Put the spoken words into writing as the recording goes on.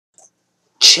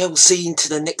Chelsea into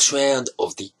the next round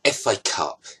of the FA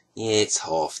Cup. Yeah, it's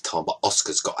half time, but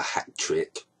Oscar's got a hat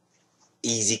trick.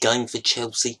 Easy game for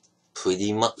Chelsea,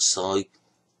 pretty much so.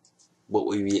 What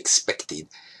were we expecting?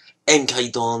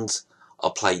 MK Dons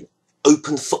are playing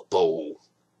open football.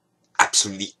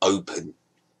 Absolutely open.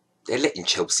 They're letting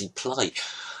Chelsea play.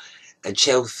 And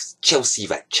Chelsea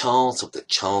that chance of the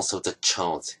chance of the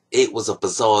chance. It was a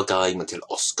bizarre game until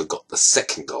Oscar got the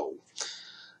second goal.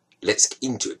 Let's get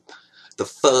into it. The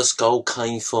first goal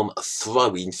came from a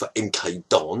throw-in for MK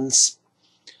Dons.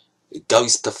 It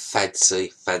goes to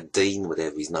Fadine,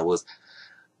 whatever his name was.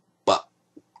 But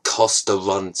Costa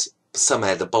runs.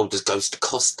 Somehow the ball just goes to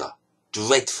Costa.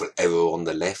 Dreadful error on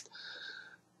the left.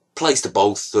 Plays the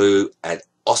ball through and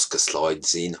Oscar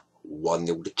slides in.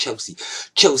 1-0 to Chelsea.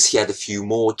 Chelsea had a few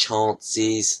more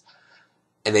chances.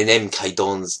 And then MK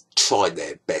Dons tried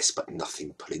their best, but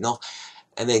nothing pulling off.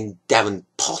 And then Darren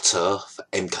Potter for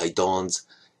MK Dons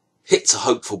hits a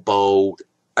hopeful ball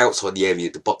outside the area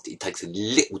of the box. He takes a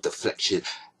little deflection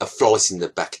and flies in the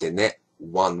back of the net.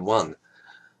 1-1.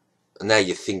 And now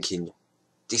you're thinking,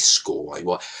 this score ain't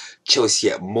right. Chelsea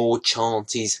had more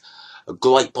chances. A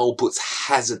great ball puts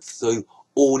Hazard through.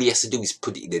 All he has to do is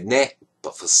put it in the net.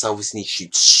 But for some reason he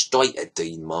shoots straight at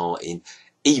Dean Martin.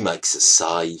 He makes a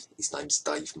save. His name's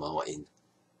Dave Martin.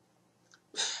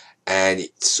 And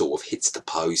it sort of hits the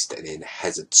post, and then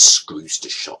Hazard screws the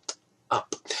shot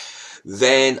up.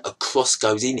 Then a cross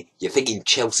goes in. You're thinking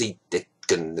Chelsea, they're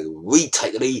going to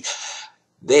retake the lead.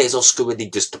 There's Oscar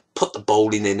ready just to put the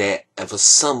ball in the net, and for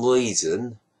some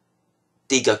reason,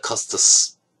 Diego Costa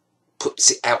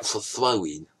puts it out for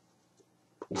throw-in.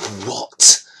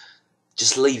 What?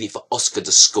 Just leave it for Oscar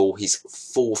to score his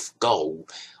fourth goal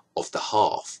of the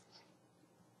half.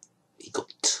 He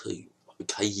got two.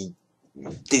 Okay, he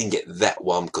didn't get that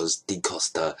one because Diego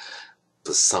Costa,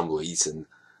 for some reason,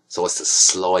 so as to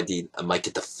slide in and make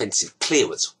a defensive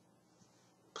clearance.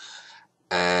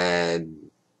 And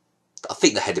I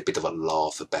think they had a bit of a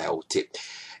laugh about it.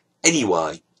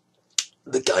 Anyway,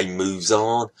 the game moves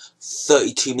on.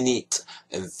 32 minutes.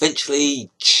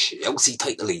 Eventually, Chelsea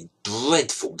take the lead.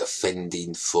 Dreadful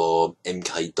defending from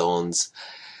MK Dons.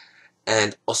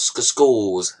 And Oscar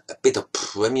scores a bit of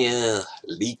Premier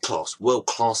League class, world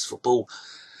class football.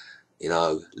 You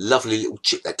know, lovely little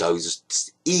chip that goes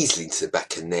easily into the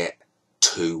back of the net.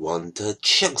 2-1 to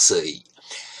Chelsea.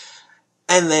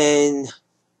 And then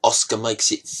Oscar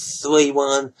makes it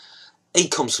 3-1. He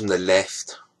comes from the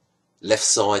left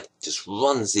side, just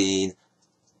runs in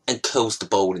and curls the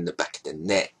ball in the back of the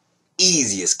net.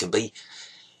 Easy as can be.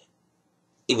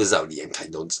 It was only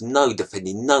MK Dons. No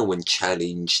defending, no one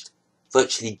challenged.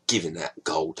 Virtually giving that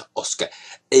goal to Oscar.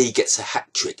 He gets a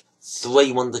hat-trick.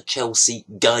 3-1 to Chelsea.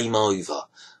 Game over.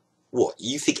 What,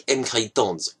 you think MK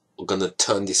Dons are going to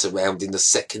turn this around in the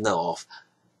second half?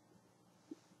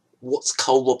 What's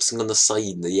Cole Robson going to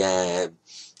say in the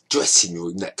dressing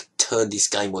room that could turn this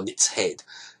game on its head?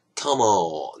 Come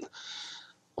on.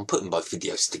 I'm putting both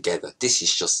videos together. This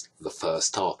is just the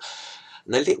first half.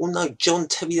 And a little note, John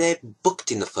Terry there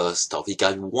booked in the first half. He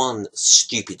gave one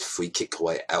stupid free kick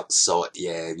away outside the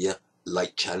area,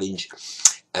 late challenge.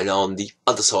 And on the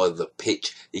other side of the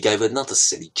pitch, he gave another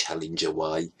silly challenge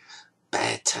away.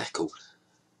 Bad tackle.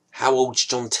 How old's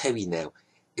John Terry now?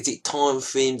 Is it time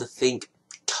for him to think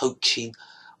coaching?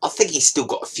 I think he's still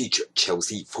got a future at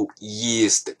Chelsea for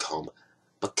years to come.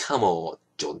 But come on,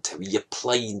 John Terry, your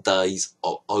playing days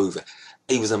are over.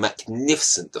 He was a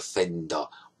magnificent defender.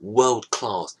 World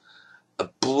class, a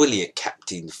brilliant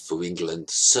captain for England,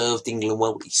 served England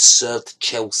well, he served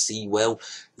Chelsea well,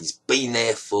 he's been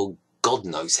there for God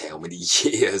knows how many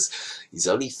years. He's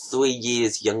only 3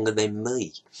 years younger than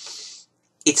me.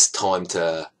 It's time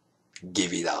to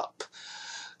give it up.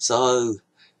 So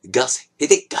Gus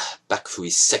Hiddink back for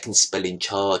his second spell in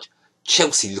charge.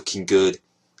 Chelsea looking good.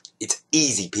 It's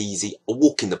easy peasy, a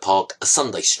walk in the park, a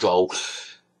Sunday stroll,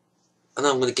 and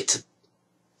I'm going to get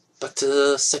back to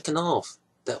the second half.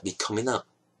 That'll be coming up.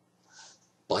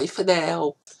 Bye for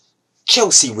now.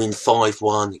 Chelsea win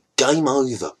 5-1. Game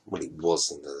over. Well, it was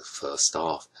in the first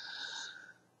half.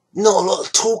 Not a lot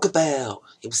to talk about.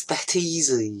 It was that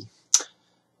easy.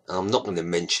 I'm not going to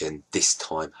mention this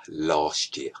time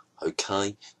last year.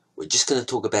 Okay? We're just going to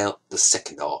talk about the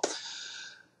second half.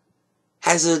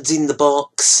 Hazard's in the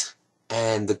box.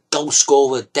 And the goal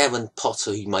scorer, Darren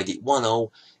Potter, who made it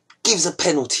 1-0, gives a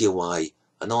penalty away.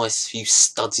 A nice few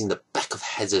studs in the back of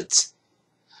Hazard's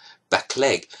back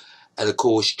leg. And of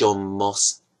course John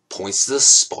Moss points to the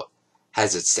spot.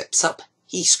 Hazard steps up.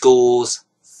 He scores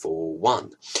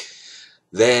 4-1.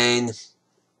 Then,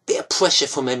 bit of pressure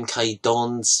from MK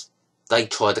Dons. They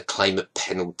try to claim a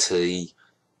penalty.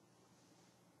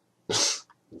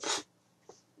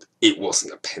 It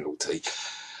wasn't a penalty.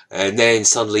 And then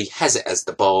suddenly has it as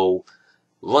the ball,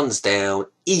 runs down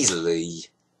easily,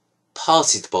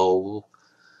 passes the ball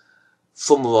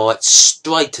from right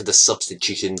straight to the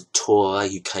substitution Torre,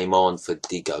 who came on for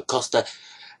Diego Costa,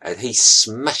 and he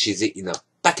smashes it in the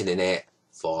back of the net,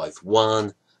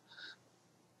 5-1.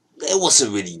 There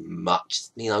wasn't really much,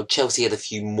 Chelsea had a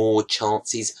few more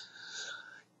chances,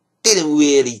 didn't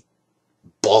really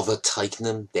bother taking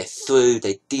them. They're through,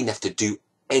 they didn't have to do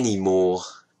any more,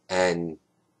 and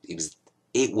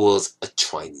it was a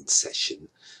training session.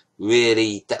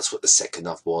 Really, that's what the second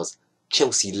half was.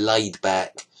 Chelsea laid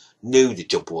back, knew the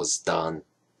job was done.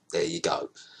 There you go.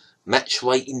 Match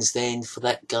ratings then for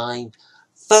that game.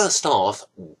 First half,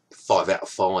 5 out of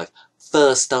 5.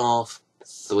 First half,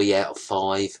 3 out of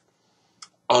 5.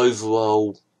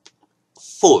 Overall,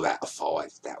 4 out of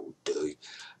 5. That will do.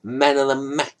 Man of the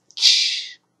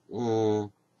match. I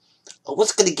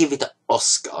was going to give it an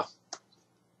Oscar,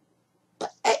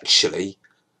 but actually,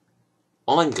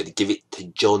 I'm going to give it to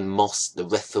John Moss, the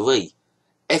referee.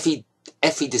 Every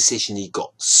decision he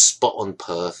got spot on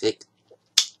perfect.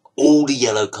 All the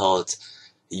yellow cards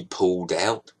he pulled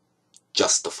out,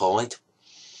 justified.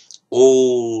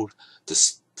 All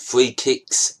the free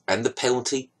kicks and the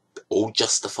penalty, all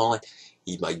justified.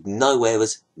 He made no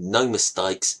errors, no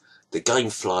mistakes. The game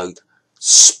flowed.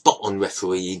 Spot on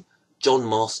refereeing. John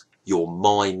Moss, you're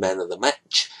my man of the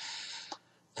match.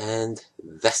 And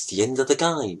that's the end of the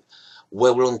game.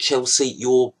 Well on Chelsea,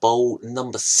 your bowl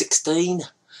number 16.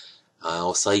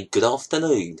 I'll say good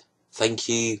afternoon. Thank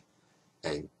you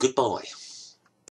and goodbye.